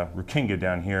guy, Rukinga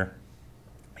down here,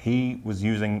 he was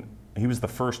the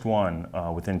first one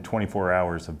within 24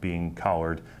 hours of being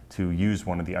collared to use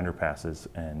one of the underpasses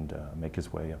and make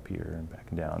his way up here and back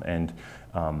and down. And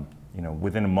you know,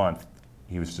 within a month,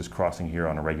 he was just crossing here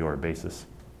on a regular basis.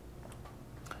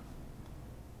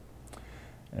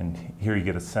 And here you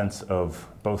get a sense of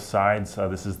both sides.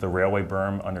 This is the railway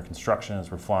berm under construction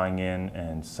as we're flying in,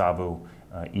 and Savo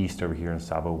East over here and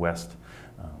Savo West.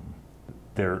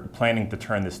 They're planning to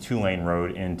turn this 2-lane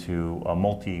road into a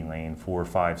multi-lane, 4,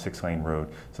 5, 6-lane road.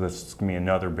 So that's going to be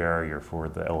another barrier for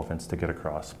the elephants to get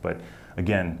across. But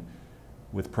again,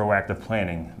 with proactive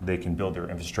planning, they can build their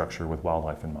infrastructure with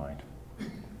wildlife in mind.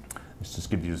 This just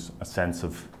gives you a sense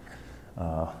of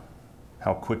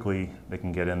how quickly they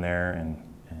can get in there and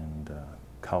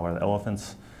collar the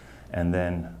elephants, and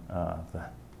then the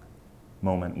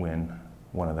moment when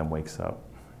one of them wakes up.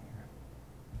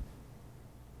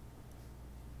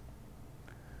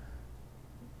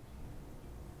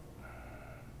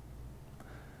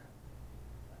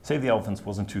 Save the Elephants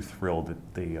wasn't too thrilled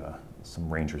that some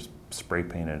rangers spray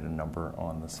painted a number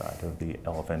on the side of the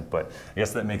elephant, but I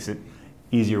guess that makes it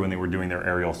easier when they were doing their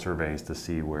aerial surveys to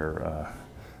see where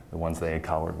the ones they had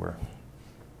collared were.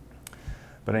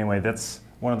 But anyway, that's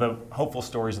one of the hopeful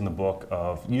stories in the book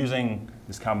of using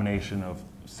this combination of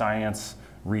science,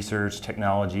 research,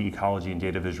 technology, ecology, and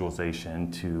data visualization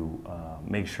to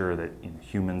make sure that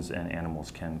humans and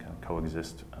animals can kind of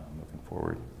coexist moving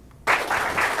forward.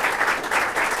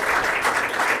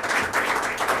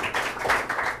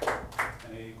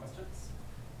 Any questions?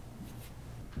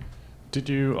 Did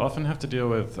you often have to deal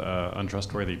with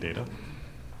untrustworthy data?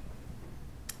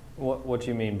 What do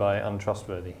you mean by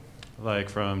untrustworthy? Like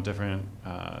from different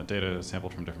data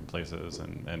sampled from different places,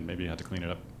 and maybe you had to clean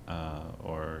it up,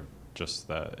 or just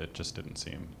that it just didn't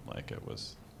seem like it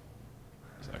was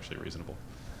actually reasonable?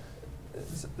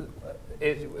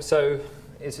 So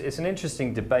it's an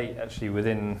interesting debate actually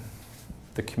within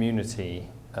the community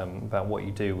about what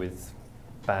you do with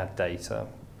bad data,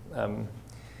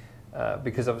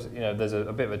 because obviously, there's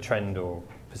a bit of a trend or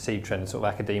perceived trend in sort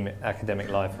of academic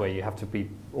life where you have to be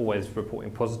always reporting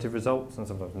positive results, and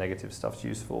sometimes negative stuff's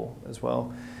useful as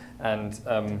well. And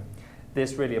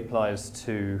this really applies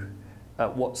to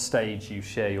at what stage you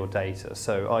share your data.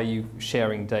 So are you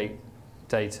sharing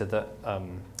data that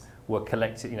were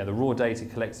collected, the raw data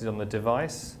collected on the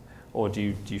device, or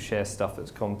do you share stuff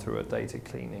that's gone through a data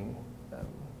cleaning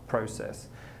process?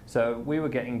 So we were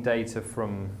getting data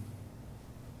from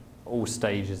all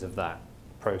stages of that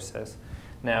process.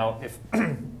 Now, if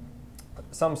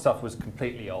some stuff was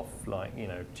completely off, like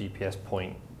GPS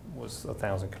point was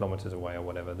 1,000 kilometers away or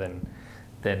whatever, then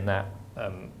that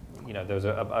there was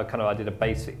I did a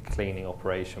basic cleaning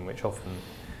operation, which often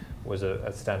was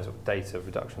a standard sort of data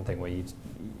reduction thing where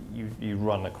you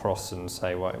run across and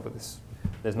say, well,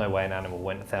 there's no way an animal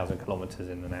went 1,000 kilometers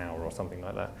in an hour or something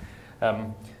like that.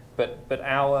 But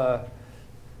our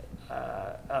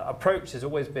approach has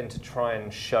always been to try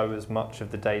and show as much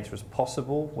of the data as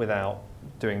possible without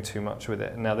doing too much with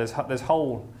it. Now there's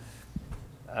whole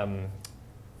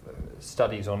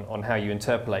studies on how you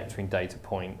interpolate between data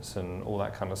points and all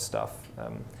that kind of stuff,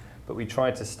 but we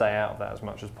tried to stay out of that as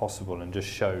much as possible and just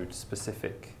showed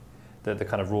specific the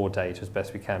kind of raw data as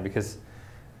best we can, because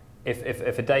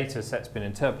if a data set's been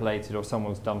interpolated or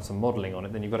someone's done some modelling on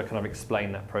it, then you've got to kind of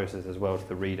explain that process as well to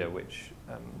the reader, which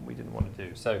we didn't want to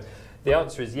do. So the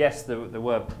answer is yes, there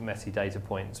were messy data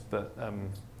points, but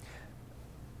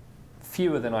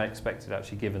fewer than I expected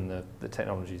actually, given the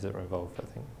technologies that were involved, I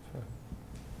think. So.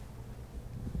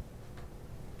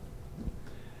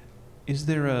 Is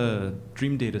there a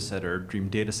dream data set or dream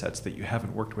data sets that you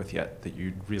haven't worked with yet that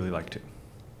you'd really like to?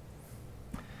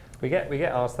 We get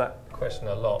asked that question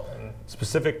a lot. And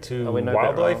specific to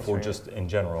wildlife or just in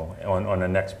general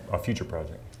on a future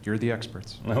project? You're the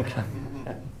experts. Okay.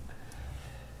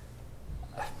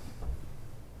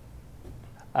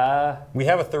 We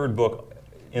have a third book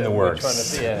in the works.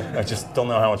 I just don't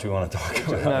know how much we want to talk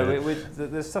about. No,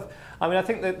 there's stuff. I mean, I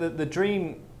think that the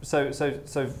dream. So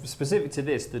specific to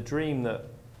this, the dream that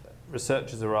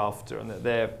researchers are after, and that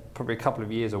they're probably a couple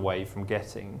of years away from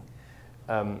getting,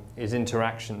 is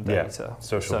interaction data. Yeah,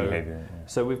 social behavior. Yeah.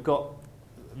 So we've got,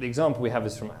 the example we have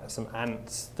is from some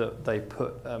ants that they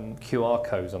put QR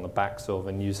codes on the backs of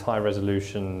and use high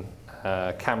resolution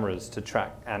cameras to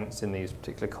track ants in these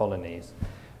particular colonies.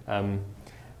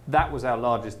 That was our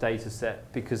largest data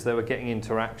set because they were getting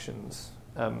interactions.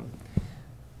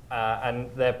 And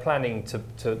they're planning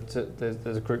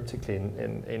there's a group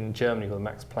particularly in Germany called the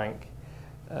Max Planck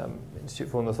Institute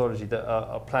for Ornithology that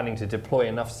are planning to deploy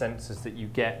enough sensors that you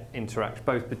get interaction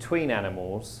both between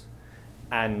animals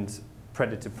and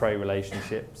predator-prey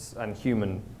relationships and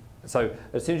human. So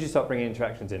as soon as you start bringing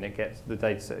interactions in, the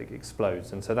data set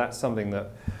explodes. And so that's something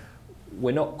that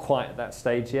we're not quite at that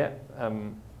stage yet,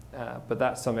 but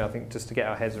that's something I think just to get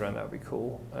our heads around that would be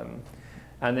cool.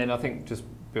 And then I think just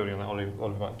building on that,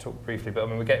 Oliver might talk briefly, but I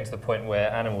mean we're getting to the point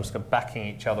where animals are backing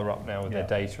each other up now with their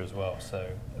data as well. So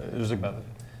there's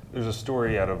a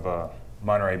story out of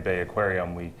Monterey Bay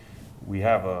Aquarium. We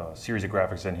have a series of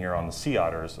graphics in here on the sea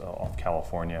otters off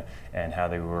California and how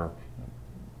they were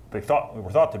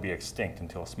thought to be extinct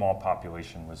until a small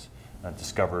population was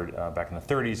discovered back in the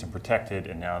 30s and protected,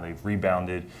 and now they've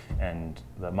rebounded, and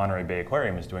the Monterey Bay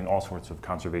Aquarium is doing all sorts of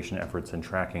conservation efforts and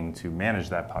tracking to manage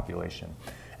that population.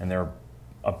 And they're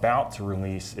about to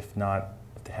release, if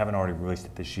they haven't already released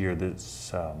it this year,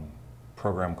 this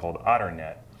program called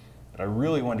OtterNet that I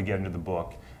really wanted to get into the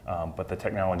book, but the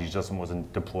technology just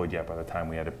wasn't deployed yet by the time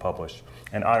we had it published.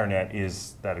 And OtterNet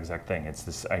is that exact thing. It's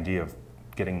this idea of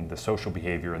getting the social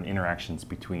behavior and interactions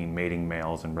between mating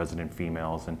males and resident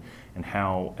females, and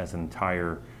how, as an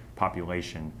entire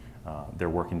population, they're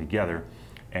working together.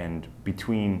 And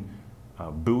between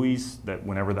buoys, that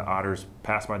whenever the otters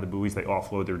pass by the buoys, they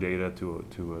offload their data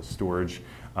to a storage.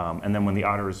 And then when the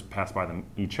otters pass by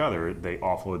each other, they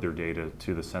offload their data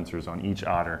to the sensors on each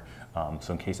otter.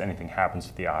 So in case anything happens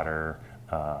to the otter,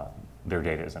 their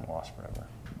data isn't lost forever.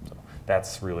 So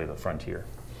that's really the frontier.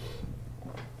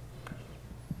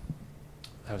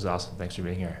 That was awesome. Thanks for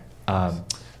being here.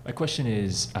 My question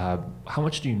is, how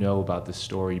much do you know about the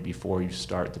story before you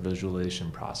start the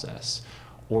visualization process?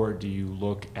 Or do you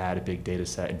look at a big data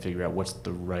set and figure out what's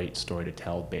the right story to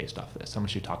tell based off of this? How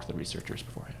much do you talk to the researchers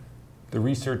beforehand?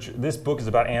 This book is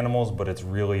about animals, but it's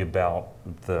really about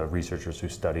the researchers who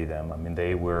study them. I mean,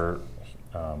 they were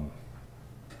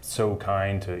so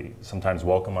kind to sometimes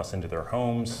welcome us into their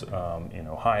homes in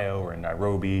Ohio or in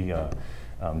Nairobi.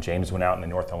 James went out in the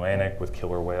North Atlantic with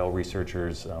killer whale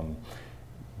researchers.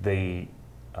 They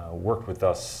worked with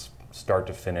us start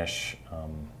to finish.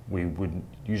 We would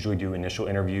usually do initial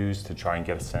interviews to try and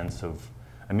get a sense of,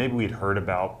 and maybe we'd heard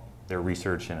about their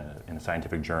research in a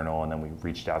scientific journal, and then we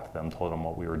reached out to them, told them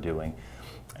what we were doing.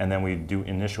 And then we'd do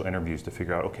initial interviews to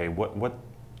figure out, okay,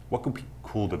 what could be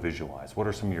cool to visualize? What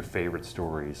are some of your favorite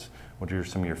stories? What are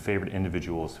some of your favorite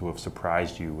individuals who have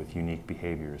surprised you with unique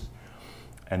behaviors?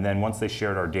 And then once they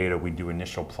shared our data, we'd do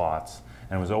initial plots,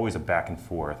 and it was always a back and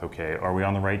forth. Okay, are we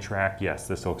on the right track? Yes,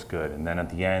 this looks good. And then at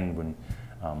the end, when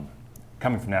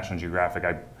coming from National Geographic,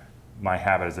 my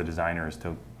habit as a designer is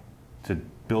to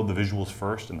build the visuals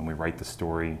first, and then we write the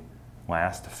story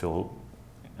last to fill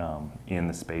in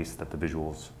the space that the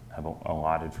visuals have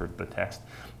allotted for the text.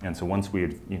 And so once we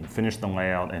had finished the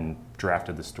layout and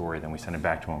drafted the story, then we sent it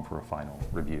back to them for a final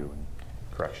review and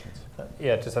corrections.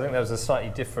 Yeah, I think that was a slightly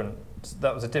different.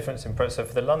 That was a difference in process. So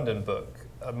for the London book,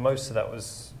 most of that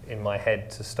was in my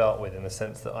head to start with, in the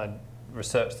sense that I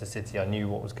researched the city, I knew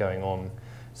what was going on,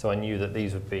 so I knew that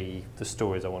these would be the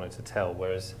stories I wanted to tell.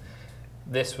 Whereas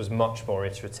this was much more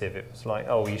iterative. It was like,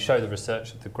 oh, you show the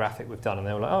research of the graphic we've done, and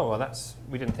they were like, oh, well,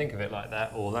 we didn't think of it like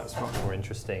that, or that's much more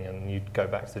interesting, and you'd go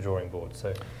back to the drawing board.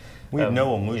 So we had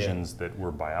no illusions that we're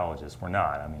biologists. We're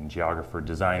not. I mean, geographer,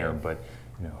 designer, but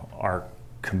our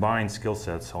combined skill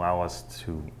sets allow us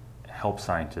to help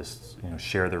scientists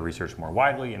share their research more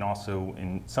widely, and also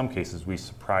in some cases we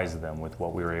surprise them with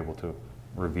what we were able to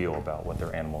reveal about what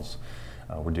their animals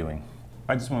were doing.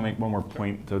 I just want to make one more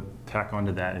point to tack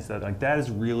onto that, is that that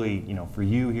is really, for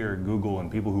you here at Google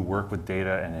and people who work with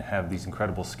data and have these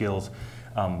incredible skills,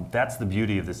 that's the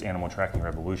beauty of this animal tracking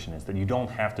revolution, is that you don't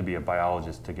have to be a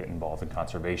biologist to get involved in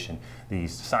conservation.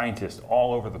 These scientists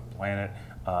all over the planet,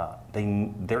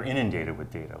 they're inundated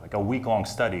with data. Like a week-long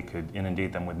study could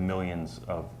inundate them with millions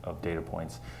of data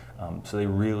points. So they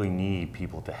really need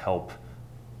people to help,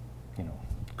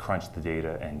 crunch the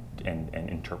data and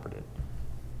interpret it.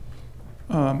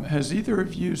 Has either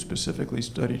of you specifically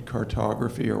studied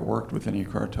cartography or worked with any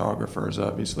cartographers?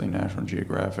 Obviously, National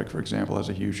Geographic, for example, has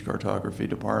a huge cartography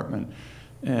department.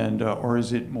 And, or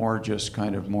is it more just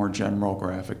kind of more general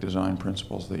graphic design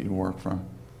principles that you work from?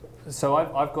 So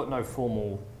I've got no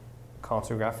formal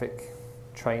cartographic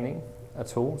training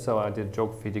at all. So I did a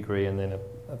geography degree and then a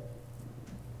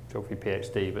geography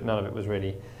PhD, but none of it was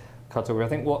really cartography. I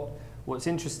think what's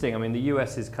interesting, I mean, the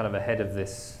US is kind of ahead of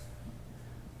this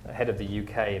ahead of the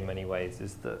UK in many ways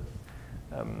is that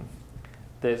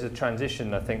there's a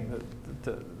transition. I think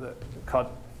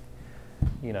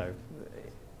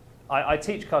I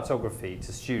teach cartography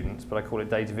to students, but I call it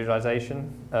data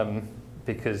visualization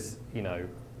because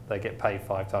they get paid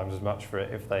 5 times as much for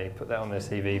it if they put that on their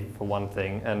CV, for one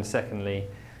thing, and secondly,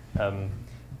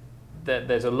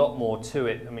 there's a lot more to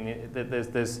it. I mean,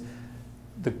 there's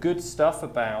the good stuff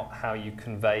about how you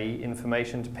convey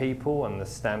information to people and the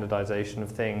standardization of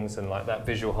things and like that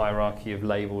visual hierarchy of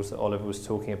labels that Oliver was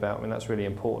talking about. I mean, that's really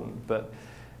important. But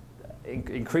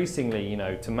increasingly,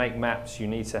 to make maps, you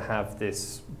need to have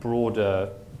this broader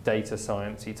data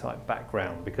sciencey type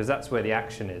background, because that's where the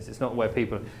action is. It's not where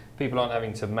people aren't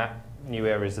having to map new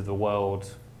areas of the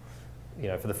world,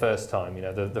 for the first time.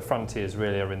 The frontiers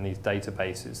really are in these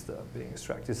databases that are being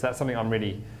extracted. So that's something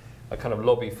I kind of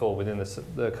lobby for within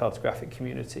the cartographic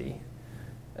community,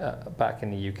 back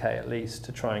in the UK at least,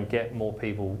 to try and get more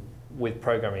people with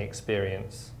programming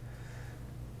experience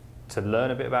to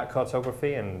learn a bit about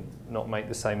cartography and not make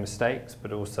the same mistakes,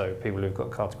 but also people who've got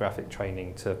cartographic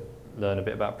training to learn a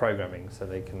bit about programming so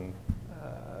they can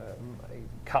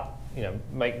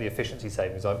make the efficiency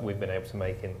savings we've been able to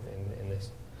make in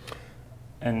this.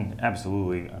 And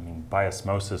absolutely, I mean, by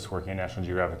osmosis, working at National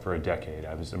Geographic for a decade,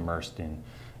 I was immersed in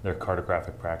their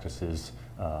cartographic practices,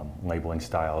 labeling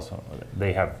styles.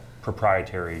 They have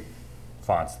proprietary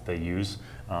fonts that they use,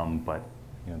 but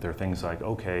there are things like,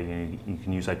 okay, you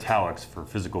can use italics for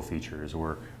physical features,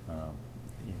 or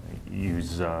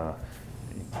use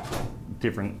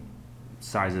different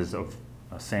sizes of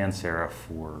sans serif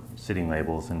for sitting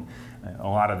labels, and a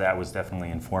lot of that was definitely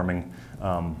informing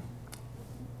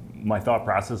my thought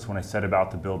process when I set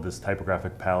about to build this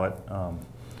typographic palette.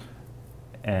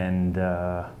 And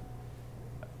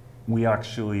we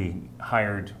actually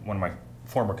hired one of my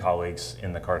former colleagues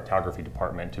in the cartography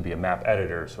department to be a map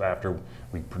editor. So after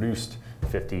we produced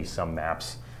 50-some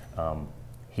maps,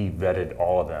 he vetted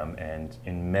all of them, and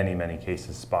in many, many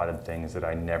cases spotted things that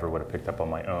I never would have picked up on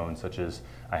my own, such as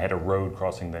I had a road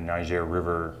crossing the Niger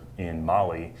River in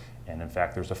Mali, and in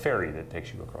fact there's a ferry that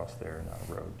takes you across there, not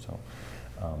a road. So,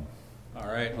 all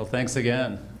right, well, thanks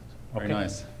again. Very Okay.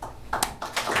 nice.